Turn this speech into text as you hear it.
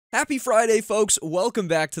Happy Friday, folks. Welcome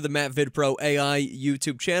back to the MattVidPro AI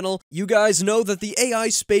YouTube channel. You guys know that the AI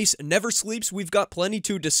space never sleeps. We've got plenty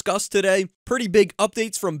to discuss today. Pretty big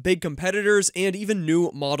updates from big competitors and even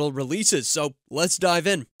new model releases. So let's dive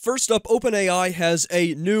in. First up, OpenAI has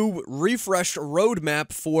a new refreshed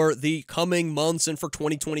roadmap for the coming months and for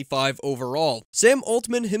 2025 overall. Sam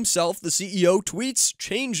Altman himself, the CEO, tweets,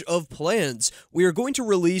 "Change of plans. We are going to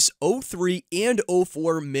release O3 and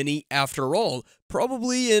O4 Mini after all,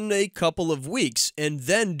 probably in a couple of weeks, and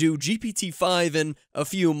then do GPT-5 in a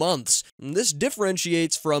few months." And this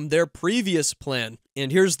differentiates from their previous plan.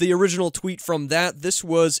 And here's the original tweet from that. This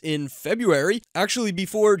was in February, actually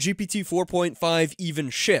before GPT 4.5 even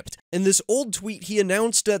shipped. In this old tweet, he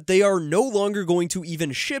announced that they are no longer going to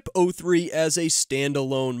even ship O3 as a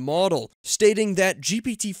standalone model, stating that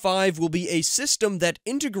GPT-5 will be a system that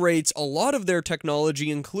integrates a lot of their technology,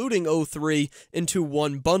 including O3, into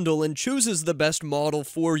one bundle and chooses the best model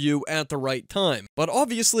for you at the right time. But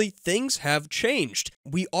obviously, things have changed.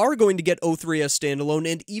 We are going to get O3 as standalone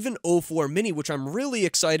and even O4 Mini, which I'm really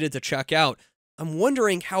excited to check out. I'm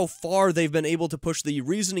wondering how far they've been able to push the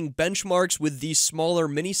reasoning benchmarks with these smaller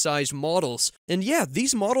mini-sized models. And yeah,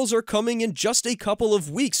 these models are coming in just a couple of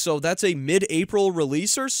weeks, so that's a mid-April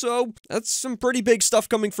release or so. That's some pretty big stuff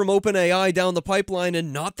coming from OpenAI down the pipeline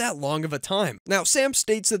in not that long of a time. Now, Sam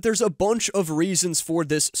states that there's a bunch of reasons for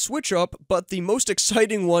this switch up, but the most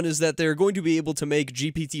exciting one is that they're going to be able to make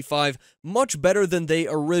GPT-5 much better than they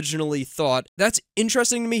originally thought. That's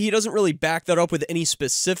interesting to me. He doesn't really back that up with any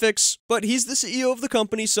specifics, but he's the CEO of the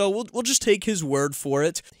company, so we'll just take his word for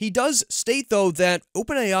it. He does state, though, that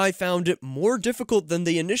OpenAI found it more difficult than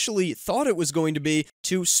they initially thought it was going to be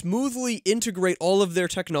to smoothly integrate all of their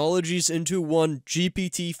technologies into one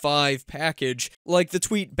GPT-5 package, like the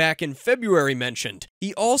tweet back in February mentioned.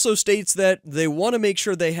 He also states that they want to make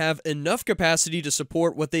sure they have enough capacity to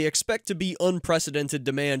support what they expect to be unprecedented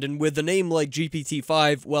demand, and with a name like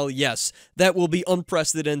GPT-5, well, yes, that will be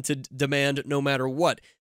unprecedented demand no matter what.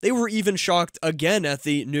 They were even shocked again at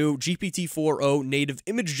the new GPT-4o native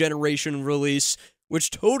image generation release, which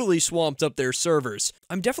totally swamped up their servers.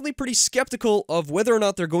 I'm definitely pretty skeptical of whether or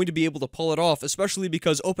not they're going to be able to pull it off, especially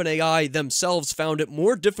because OpenAI themselves found it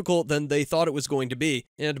more difficult than they thought it was going to be.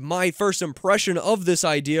 And my first impression of this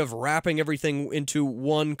idea of wrapping everything into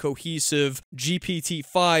one cohesive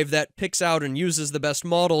GPT-5 that picks out and uses the best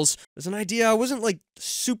models is an idea I wasn't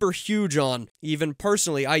super huge on. Even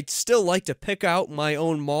personally, I still like to pick out my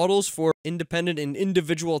own models for independent and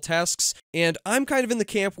individual tasks, and I'm kind of in the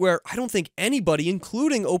camp where I don't think anybody,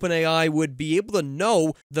 including OpenAI, would be able to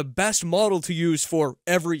know the best model to use for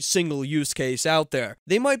every single use case out there.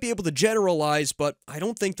 They might be able to generalize, but I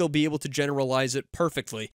don't think they'll be able to generalize it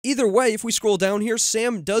perfectly. Either way, if we scroll down here,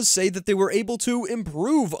 Sam does say that they were able to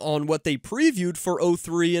improve on what they previewed for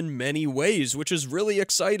O3 in many ways, which is really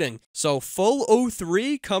exciting. So full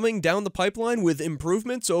O3 coming down the pipeline with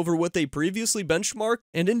improvements over what they previously benchmarked,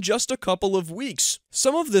 and in just a couple of weeks.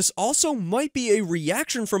 Some of this also might be a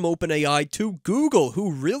reaction from OpenAI to Google,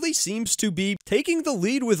 who really seems to be taking the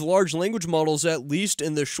lead with large language models, at least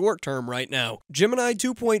in the short term right now. Gemini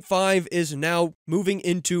 2.5 is now moving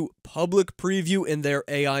into public preview in their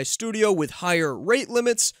AI studio with higher rate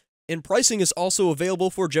limits, and pricing is also available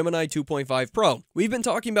for Gemini 2.5 Pro. We've been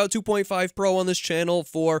talking about 2.5 Pro on this channel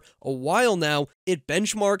for a while now. It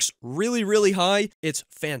benchmarks really high, it's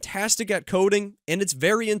fantastic at coding, and it's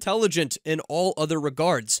very intelligent in all other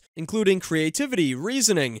regards, including creativity,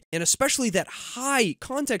 reasoning, and especially that high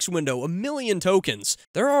context window, 1,000,000 tokens.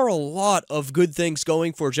 There are a lot of good things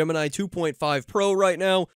going for Gemini 2.5 Pro right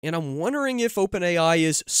now, and I'm wondering if OpenAI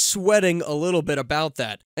is sweating a little bit about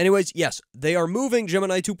that. Anyways, yes, they are moving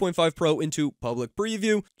Gemini 2.5 Pro into public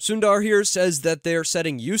preview. Sundar here says that they're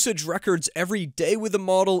setting usage records every day with the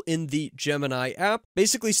model in the Gemini app,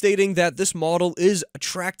 basically stating that this model is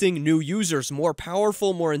attracting new users. More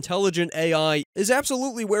powerful, more intelligent AI is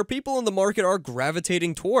absolutely where people in the market are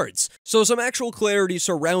gravitating towards. So some actual clarity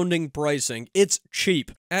surrounding pricing. It's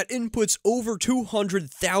cheap. At inputs over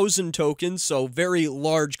 200,000 tokens, so very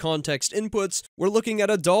large context inputs, we're looking at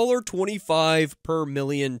 $1.25 per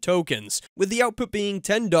million tokens, with the output being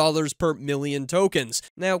 $10 per million tokens.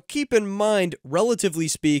 Now, keep in mind, relatively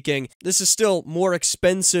speaking, this is still more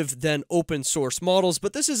expensive than open source models,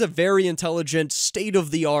 but this is a very intelligent,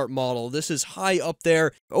 state-of-the-art model. This is high up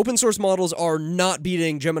there. Open source models are not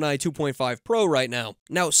beating Gemini 2.5 Pro right now.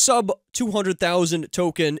 Now, sub 200,000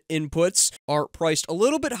 token inputs are priced a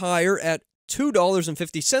little bit higher at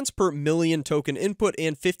 $2.50 per million token input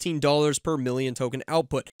and $15 per million token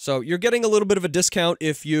output. So you're getting a little bit of a discount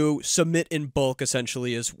if you submit in bulk,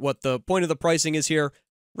 essentially, is what the point of the pricing is here.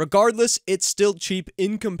 Regardless, it's still cheap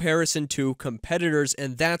in comparison to competitors,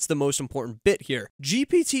 and that's the most important bit here.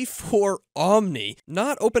 GPT-4 Omni,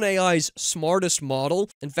 not OpenAI's smartest model,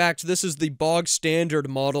 in fact, this is the bog standard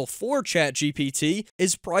model for ChatGPT,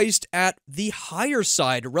 is priced at the higher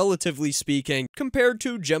side, relatively speaking, compared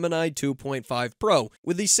to Gemini 2.5 Pro,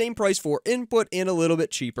 with the same price for input and a little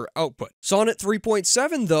bit cheaper output. Sonnet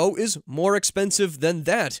 3.7, though, is more expensive than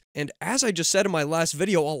that, and as I just said in my last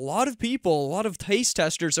video, a lot of taste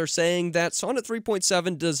testers are saying that Sonnet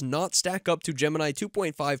 3.7 does not stack up to Gemini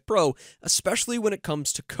 2.5 Pro, especially when it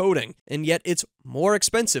comes to coding, and yet it's more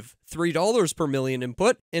expensive, $3 per million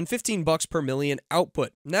input and $15 per million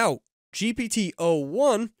output. Now,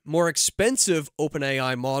 GPT-01, more expensive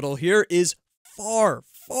OpenAI model here, is far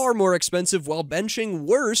more expensive while benching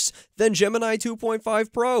worse than Gemini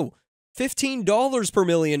 2.5 Pro. $15 per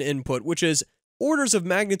million input, which is orders of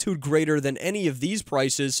magnitude greater than any of these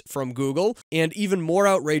prices from Google, and even more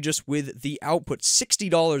outrageous with the output,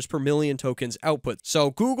 $60 per million tokens output. So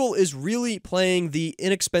Google is really playing the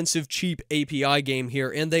inexpensive, cheap API game here,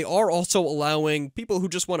 and they are also allowing people who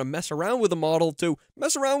just want to mess around with a model to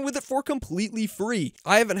mess around with it for completely free.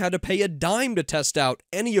 I haven't had to pay a dime to test out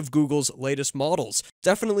any of Google's latest models.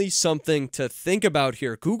 Definitely something to think about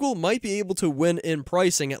here. Google might be able to win in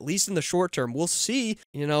pricing, at least in the short term. We'll see,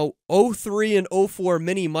 O3 and O4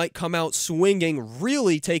 Mini might come out swinging,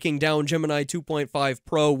 really taking down Gemini 2.5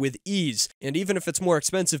 Pro with ease. And even if it's more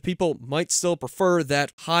expensive, people might still prefer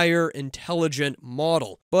that higher intelligent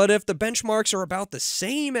model. But if the benchmarks are about the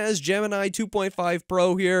same as Gemini 2.5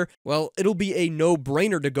 Pro here, well, it'll be a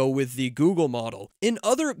no-brainer to go with the Google model. In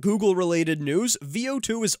other Google-related news, VEO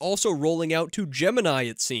 2 is also rolling out to Gemini,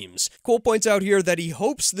 it seems. Cole points out here that he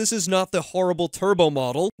hopes this is not the horrible turbo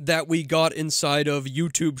model that we got inside of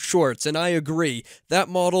YouTube Shorts, and I agree. That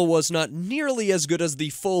model was not nearly as good as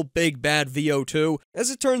the full big bad VEO 2.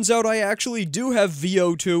 As it turns out, I actually do have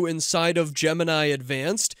VEO 2 inside of Gemini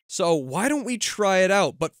Advanced, so why don't we try it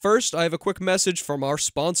out? But first, I have a quick message from our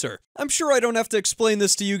sponsor. I'm sure I don't have to explain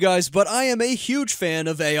this to you guys, but I am a huge fan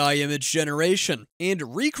of AI image generation, and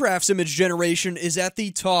Recraft's image generation is at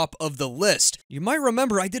the top of the list. You might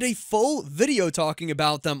remember I did a full video talking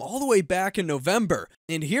about them all the way back in November,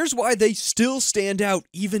 and here's why they still stand out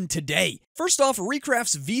even today. First off,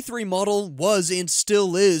 Recraft's V3 model was and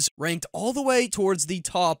still is ranked all the way towards the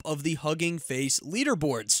top of the Hugging Face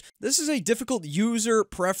leaderboards. This is a difficult user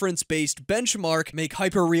preference-based benchmark, make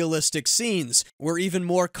hyper-realistic scenes, or even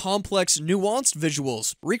more complex, nuanced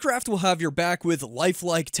visuals. Recraft will have your back with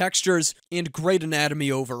lifelike textures and great anatomy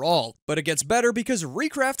overall. But it gets better because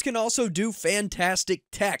Recraft can also do fantastic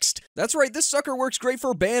text. That's right, this sucker works great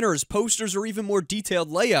for banners, posters, or even more detailed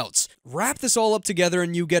layouts. Wrap this all up together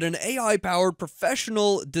and you get an AI-powered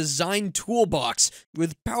professional design toolbox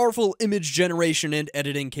with powerful image generation and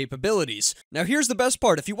editing capabilities. Now here's the best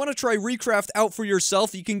part. If you want to try Recraft out for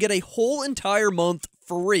yourself, you can get a whole entire month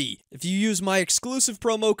free. If you use my exclusive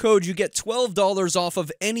promo code, you get $12 off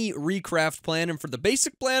of any Recraft plan, and for the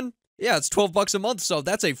basic plan, yeah, it's $12 a month, so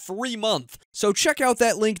that's a free month. So check out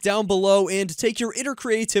that link down below and take your inner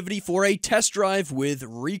creativity for a test drive with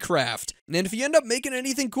Recraft. And if you end up making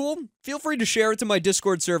anything cool, feel free to share it to my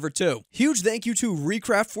Discord server too. Huge thank you to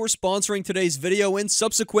Recraft for sponsoring today's video and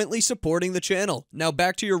subsequently supporting the channel. Now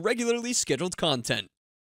back to your regularly scheduled content.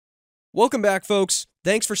 Welcome back, folks.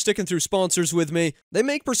 Thanks for sticking through sponsors with me. They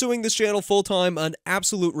make pursuing this channel full-time an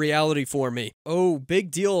absolute reality for me. Oh, big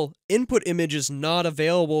deal. Input image is not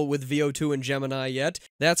available with VEO 2 and Gemini yet.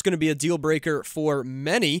 That's going to be a deal breaker for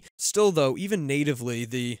many. Still though, even natively,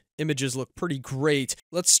 the images look pretty great.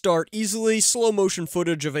 Let's start easily. Slow motion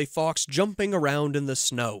footage of a fox jumping around in the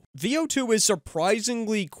snow. VEO 2 is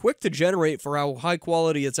surprisingly quick to generate for how high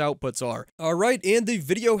quality its outputs are. Alright, and the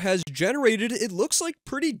video has generated, it looks like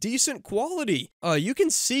pretty decent quality. You can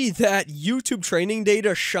see that YouTube training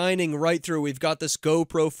data shining right through. We've got this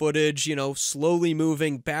GoPro footage, slowly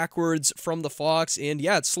moving backwards from the fox, and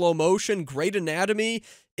yeah, it's slow motion, great anatomy.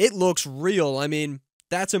 It looks real. I mean,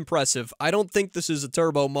 that's impressive. I don't think this is a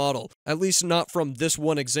turbo model, at least not from this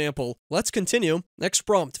one example. Let's continue. Next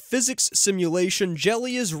prompt, physics simulation.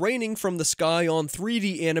 Jelly is raining from the sky on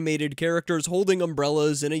 3D animated characters holding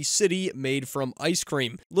umbrellas in a city made from ice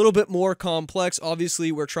cream. A little bit more complex.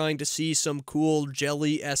 Obviously, we're trying to see some cool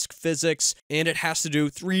jelly-esque physics, and it has to do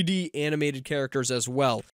 3D animated characters as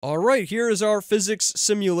well. Alright, here is our physics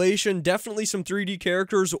simulation. Definitely some 3D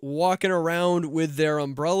characters walking around with their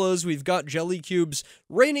umbrellas. We've got jelly cubes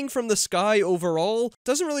raining from the sky overall.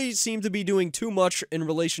 Doesn't really seem to be doing too much in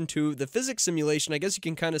relation to the physics simulation. I guess you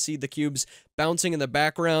can kind of see the cubes bouncing in the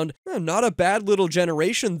background. Not a bad little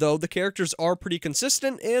generation, though. The characters are pretty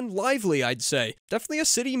consistent and lively, I'd say. Definitely a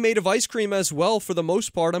city made of ice cream as well, for the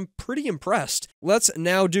most part. I'm pretty impressed. Let's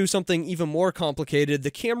now do something even more complicated.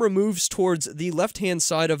 The camera moves towards the left-hand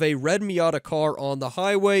side of a red Miata car on the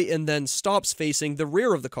highway and then stops facing the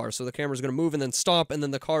rear of the car. So the camera's going to move and then stop, and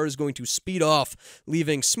then the car is going to speed off,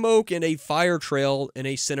 leaving smoke and a fire trail in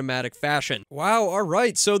a cinematic fashion. Wow,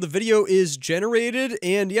 alright, so the video is generated,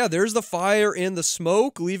 and yeah, there's the fire and the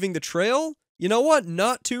smoke leaving the trail. You know what?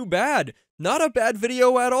 Not too bad. Not a bad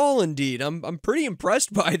video at all, indeed. I'm pretty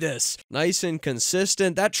impressed by this. Nice and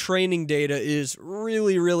consistent. That training data is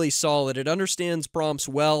really, really solid. It understands prompts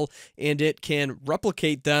well, and it can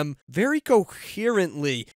replicate them very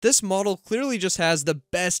coherently. This model clearly just has the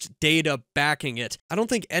best data backing it. I don't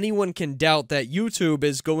think anyone can doubt that YouTube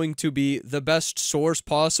is going to be the best source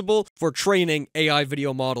possible for training AI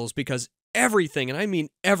video models, because everything, and I mean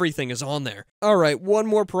everything, is on there. Alright, one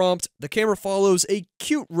more prompt. The camera follows a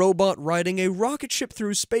cute robot riding a rocket ship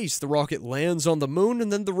through space. The rocket lands on the moon, and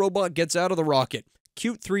then the robot gets out of the rocket.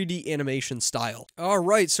 Cute 3D animation style.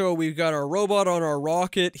 Alright, so we've got our robot on our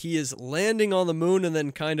rocket. He is landing on the moon and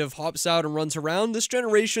then kind of hops out and runs around. This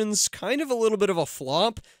generation's kind of a little bit of a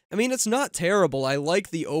flop. I mean, it's not terrible. I like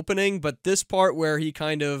the opening, but this part where he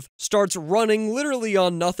kind of starts running literally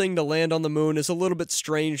on nothing to land on the moon is a little bit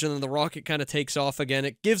strange, and then the rocket kind of takes off again.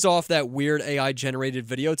 It gives off that weird AI-generated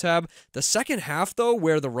video tab. The second half, though,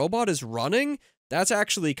 where the robot is running, that's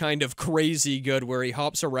actually kind of crazy good, where he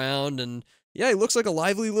hops around and yeah, he looks like a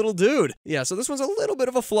lively little dude. Yeah, so this one's a little bit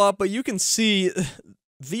of a flop, but you can see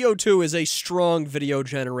VEO2 is a strong video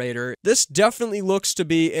generator. This definitely looks to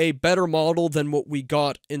be a better model than what we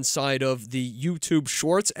got inside of the YouTube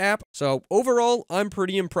Shorts app. So overall, I'm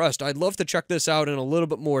pretty impressed. I'd love to check this out in a little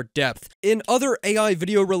bit more depth. In other AI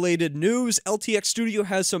video related news, LTX Studio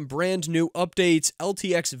has some brand new updates.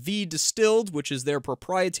 LTX V Distilled, which is their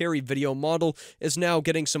proprietary video model, is now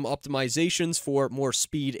getting some optimizations for more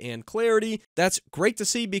speed and clarity. That's great to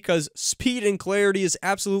see, because speed and clarity is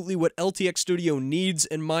absolutely what LTX Studio needs.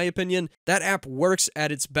 In my opinion, that app works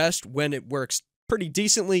at its best when it works pretty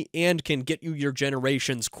decently and can get you your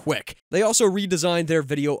generations quick. They also redesigned their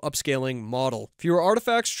video upscaling model. Fewer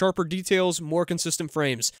artifacts, sharper details, more consistent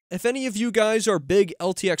frames. If any of you guys are big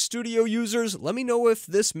LTX Studio users, let me know if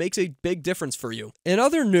this makes a big difference for you. In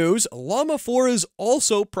other news, Llama 4 is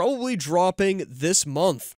also probably dropping this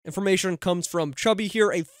month. Information comes from Chubby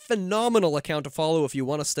here, a phenomenal account to follow if you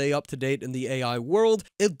want to stay up to date in the AI world.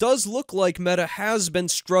 It does look like Meta has been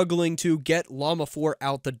struggling to get Llama 4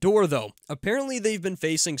 out the door, though. Apparently, they've been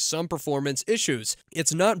facing some performance issues.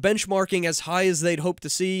 It's not benchmarking as high as they'd hope to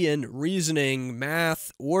see in reasoning,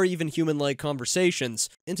 math, or even human-like conversations.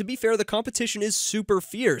 And to be fair, the competition is super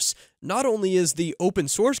fierce. Not only is the open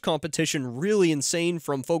source competition really insane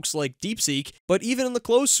from folks like DeepSeek, but even in the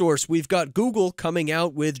closed source, we've got Google coming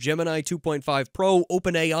out with Gemini 2.5 Pro.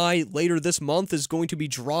 OpenAI later this month is going to be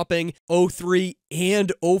dropping O3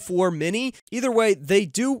 and O4 Mini. Either way, they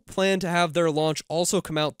do plan to have their launch also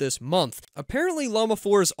come out this month. Apparently, Llama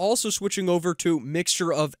 4 is also switching over to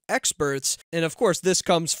mixture of experts, and of course, this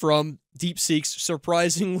comes from DeepSeek's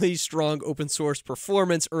surprisingly strong open source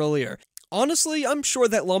performance earlier. Honestly, I'm sure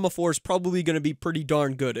that Llama 4 is probably going to be pretty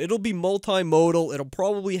darn good. It'll be multimodal, it'll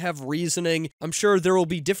probably have reasoning. I'm sure there will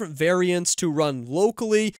be different variants to run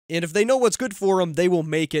locally, and if they know what's good for them, they will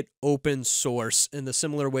make it open source in the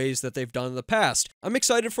similar ways that they've done in the past. I'm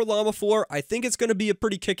excited for Llama 4. I think it's going to be a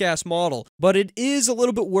pretty kick-ass model, but it is a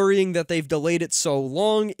little bit worrying that they've delayed it so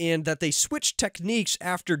long and that they switched techniques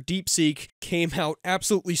after DeepSeek came out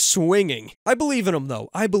absolutely swinging. I believe in them, though.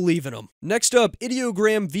 I believe in them. Next up,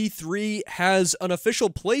 Ideogram V3 has an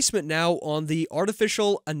official placement now on the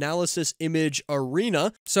Artificial Analysis Image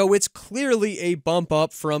Arena, so it's clearly a bump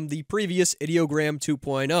up from the previous Ideogram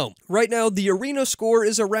 2.0. Right now, the Arena score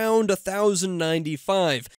is around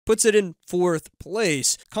 1,095, puts it in 4th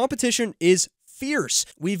place. Competition is fierce.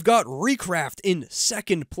 We've got Recraft in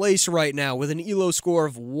 2nd place right now with an ELO score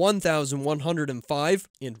of 1,105,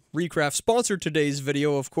 and Recraft sponsored today's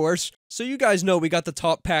video, of course. So you guys know we got the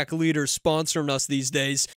top pack leaders sponsoring us these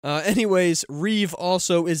days. Anyways, Reeve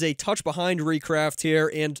also is a touch behind Recraft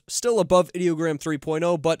here and still above Ideogram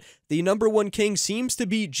 3.0, but the #1 king seems to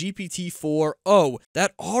be GPT-4o.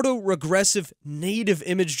 That auto-regressive native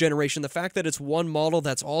image generation, the fact that it's one model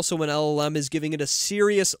that's also an LLM, is giving it a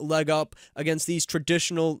serious leg up against these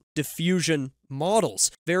traditional diffusion models.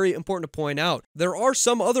 Very important to point out. There are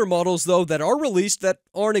some other models, though, that are released that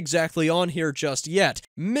aren't exactly on here just yet.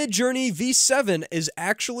 Midjourney V7 is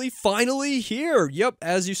actually finally here. Yep,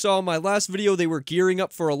 as you saw in my last video, they were gearing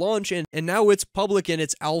up for a launch, and now it's public and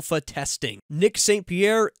it's alpha testing. Nick St.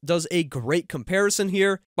 Pierre does a great comparison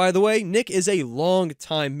here. By the way, Nick is a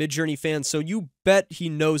long-time Midjourney fan, so you bet he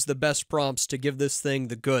knows the best prompts to give this thing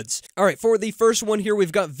the goods. All right, for the first one here,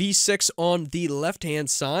 we've got V6 on the left-hand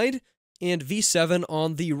side and V7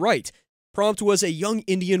 on the right. Prompt was a young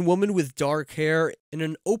Indian woman with dark hair in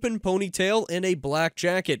an open ponytail and a black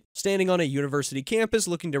jacket, standing on a university campus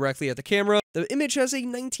looking directly at the camera. The image has a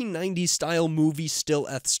 1990s style movie still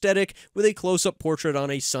aesthetic with a close-up portrait on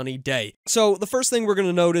a sunny day. So the first thing we're going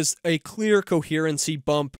to note is a clear coherency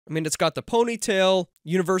bump. I mean, it's got the ponytail.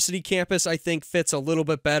 University campus, I think, fits a little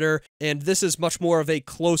bit better, and this is much more of a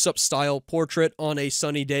close-up style portrait on a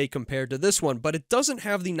sunny day compared to this one, but it doesn't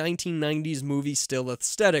have the 1990s movie still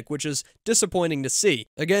aesthetic, which is disappointing to see.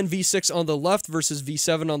 Again, V6 on the left versus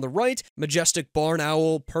V7 on the right, majestic barn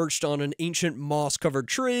owl perched on an ancient moss-covered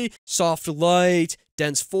tree, soft light,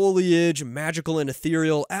 dense foliage, magical and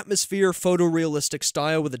ethereal atmosphere, photorealistic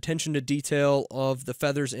style with attention to detail of the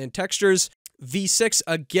feathers and textures. V6,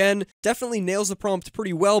 again, definitely nails the prompt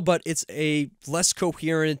pretty well, but it's a less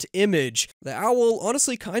coherent image. The owl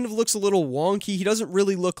honestly kind of looks a little wonky. He doesn't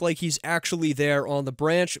really look like he's actually there on the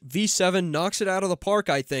branch. V7 knocks it out of the park,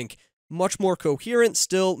 I think. Much more coherent,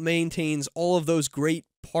 still maintains all of those great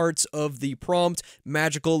parts of the prompt,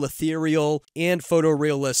 magical, ethereal, and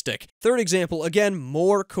photorealistic. Third example, again,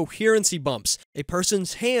 more coherency bumps. A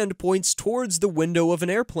person's hand points towards the window of an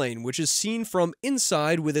airplane, which is seen from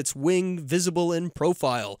inside with its wing visible in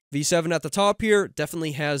profile. V7 at the top here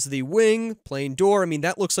definitely has the wing, plane door. I mean,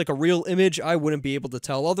 that looks like a real image. I wouldn't be able to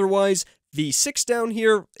tell otherwise. V6 down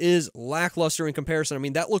here is lackluster in comparison. I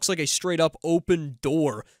mean, that looks like a straight up open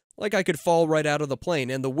door. Like I could fall right out of the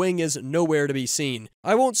plane, and the wing is nowhere to be seen.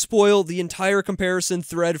 I won't spoil the entire comparison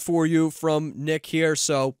thread for you from Nick here,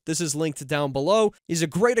 so this is linked down below. He's a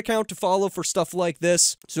great account to follow for stuff like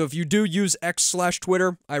this, so if you do use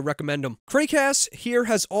X/Twitter, I recommend him. Craycast here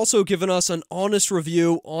has also given us an honest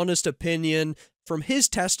review, honest opinion from his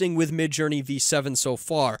testing with Midjourney V7 so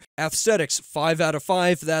far. Aesthetics, 5 out of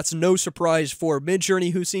 5. That's no surprise for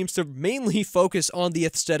Midjourney, who seems to mainly focus on the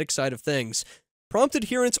aesthetic side of things. Prompt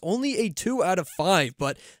adherence, only a 2 out of 5,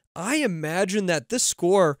 but I imagine that this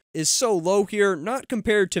score is so low here, not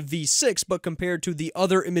compared to V6, but compared to the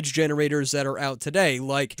other image generators that are out today,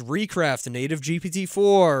 like Recraft, native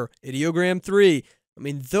GPT-4, Ideogram 3. I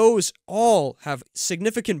mean, those all have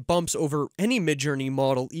significant bumps over any Midjourney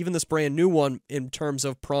model, even this brand new one, in terms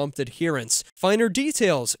of prompt adherence. Finer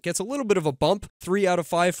details gets a little bit of a bump, 3 out of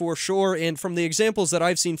 5 for sure, and from the examples that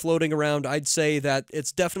I've seen floating around, I'd say that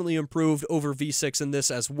it's definitely improved over V6 in this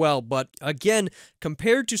as well. But again,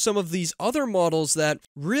 compared to some of these other models that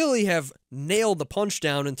really have nailed the punch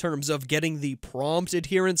down in terms of getting the prompt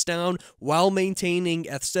adherence down while maintaining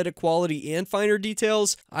aesthetic quality and finer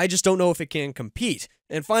details, I just don't know if it can compete.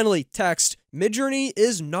 And finally, text. Midjourney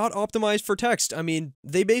is not optimized for text. I mean,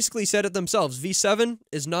 they basically said it themselves. V7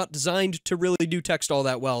 is not designed to really do text all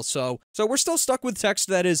that well, so we're still stuck with text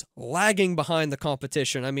that is lagging behind the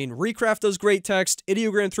competition. I mean, Recraft does great text,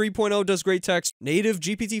 Ideogram 3.0 does great text, native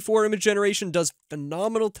GPT-4 image generation does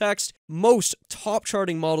phenomenal text. Most top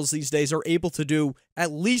charting models these days are able to do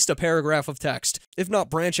at least a paragraph of text, if not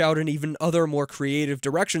branch out in even other more creative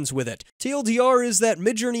directions with it. TLDR is that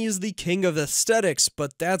Midjourney is the king of aesthetics,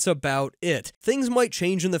 but that's about it. Things might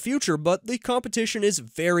change in the future, but the competition is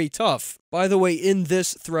very tough. By the way, in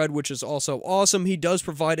this thread, which is also awesome, he does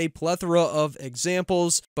provide a plethora of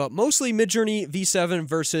examples, but mostly Midjourney V7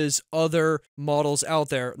 versus other models out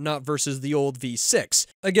there, not versus the old V6.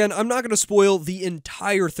 Again, I'm not going to spoil the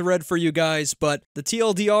entire thread for you guys, but the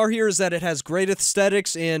TLDR here is that it has great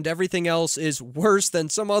aesthetics and everything else is worse than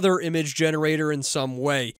some other image generator in some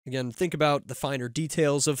way. Again, think about the finer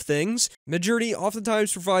details of things. Midjourney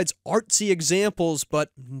oftentimes provides artsy examples,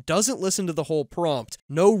 but doesn't listen to the whole prompt.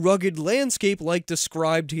 No rugged landscape like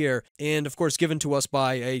described here, and of course given to us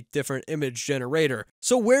by a different image generator.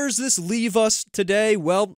 So where's this leave us today?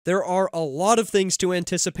 Well, there are a lot of things to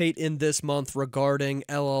anticipate in this month regarding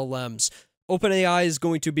LLMs. OpenAI is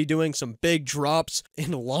going to be doing some big drops,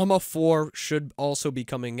 and Llama 4 should also be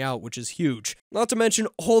coming out, which is huge. Not to mention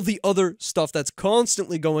all the other stuff that's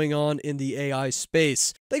constantly going on in the AI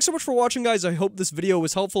space. Thanks so much for watching, guys. I hope this video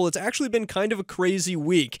was helpful. It's actually been kind of a crazy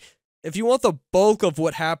week. If you want the bulk of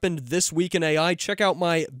what happened this week in AI, check out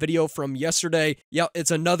my video from yesterday. Yeah,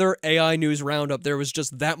 it's another AI news roundup. There was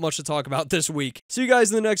just that much to talk about this week. See you guys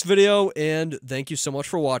in the next video, and thank you so much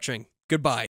for watching. Goodbye.